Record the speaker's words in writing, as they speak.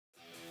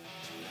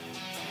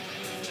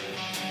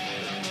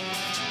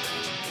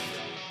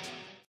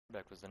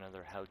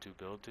how to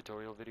build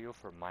tutorial video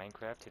for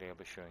Minecraft. Today I'll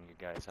be showing you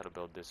guys how to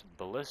build this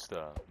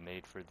Ballista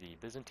made for the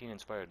Byzantine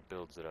inspired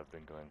builds that I've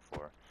been going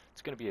for.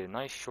 It's going to be a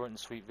nice short and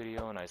sweet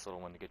video, a nice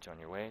little one to get you on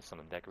your way,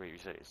 something to decorate your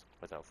cities.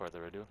 Without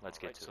further ado, let's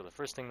get to it. So the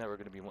first thing that we're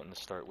going to be wanting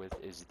to start with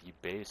is the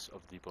base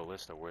of the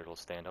Ballista, where it'll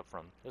stand up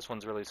from. This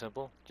one's really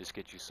simple. Just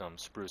get you some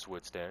spruce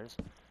wood stairs,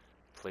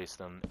 place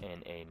them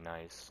in a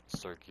nice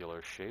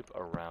circular shape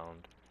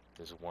around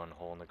this one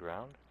hole in the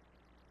ground.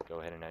 Go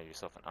ahead and add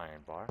yourself an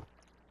iron bar,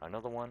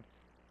 another one,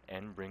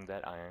 and bring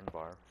that iron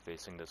bar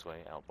facing this way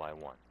out by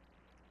one.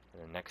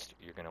 And then next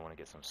you're going to want to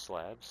get some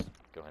slabs.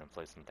 Go ahead and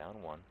place them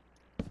down. 1,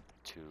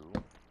 2,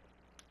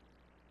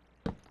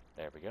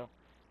 there we go,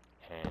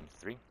 and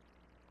 3.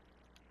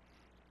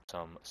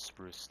 Some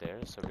spruce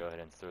stairs, so go ahead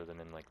and throw them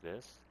in like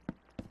this.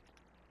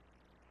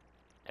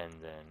 And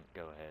then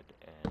go ahead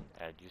and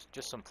add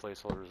just some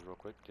placeholders real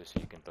quick, just so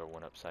you can throw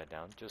one upside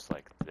down, just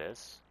like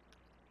this.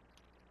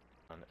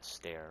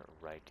 Stair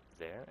right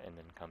there, and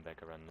then come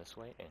back around this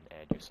way and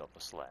add yourself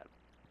a slab.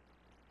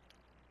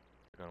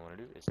 What you're going to want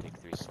to do is take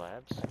 3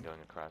 slabs going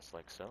across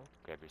like so,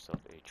 grab yourself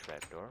a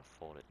trapdoor,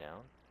 fold it down,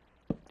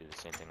 do the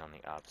same thing on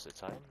the opposite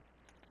side,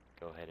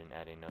 go ahead and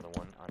add another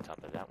one on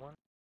top of that one,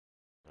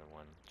 another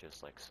one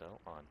just like so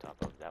on top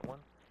of that one,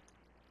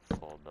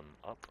 fold them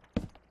up,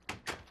 and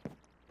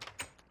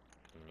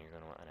you're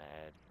going to want to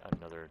add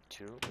another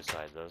 2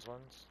 besides those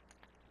ones,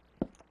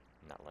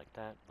 not like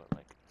that, but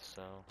like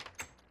so.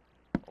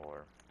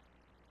 Or,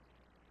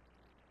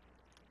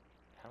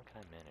 how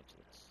can I manage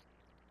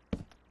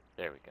this?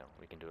 There we go.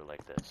 We can do it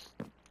like this.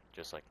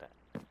 Just like that.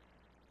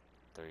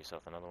 Throw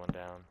yourself another one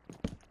down.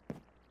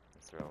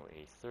 Throw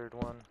a third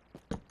one.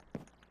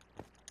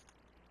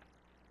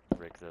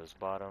 Break those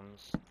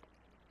bottoms.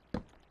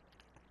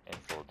 And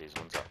fold these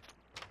ones up.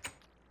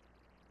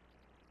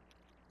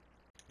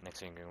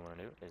 Next thing you're going to want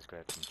to do is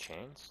grab some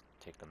chains.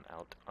 Take them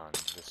out on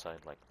this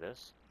side like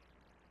this.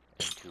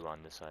 And 2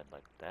 on this side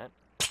like that.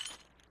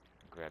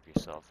 Grab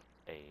yourself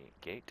a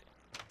gate,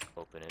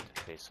 open it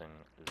facing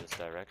this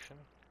direction,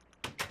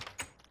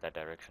 that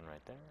direction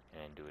right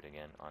there, and do it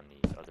again on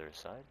the other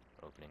side,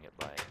 opening it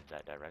by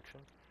that direction.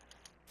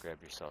 Grab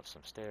yourself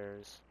some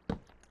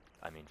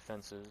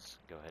fences,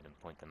 go ahead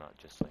and point them out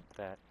just like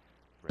that,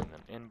 bring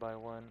them in by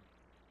one,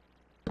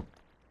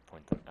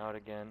 point them out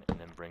again, and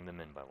then bring them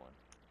in by one,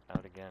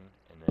 out again,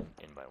 and then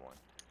in by one.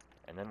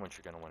 And then what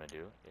you're going to want to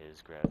do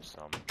is grab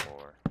some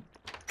more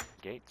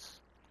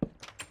gates,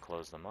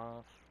 close them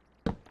off,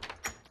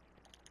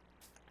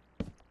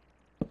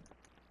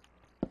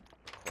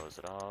 close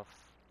it off,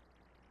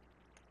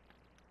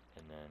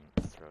 and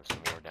then throw some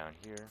more down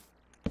here,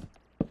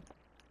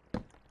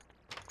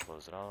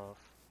 close it off,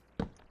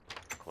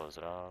 close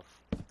it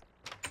off,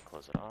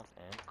 close it off,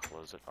 and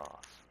close it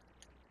off.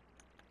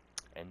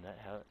 And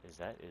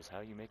that is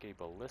how you make a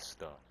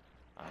ballista.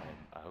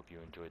 I hope you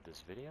enjoyed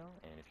this video,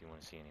 and if you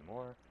want to see any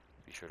more,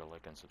 be sure to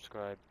like and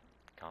subscribe,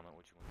 comment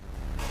what you want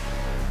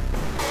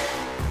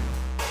to see.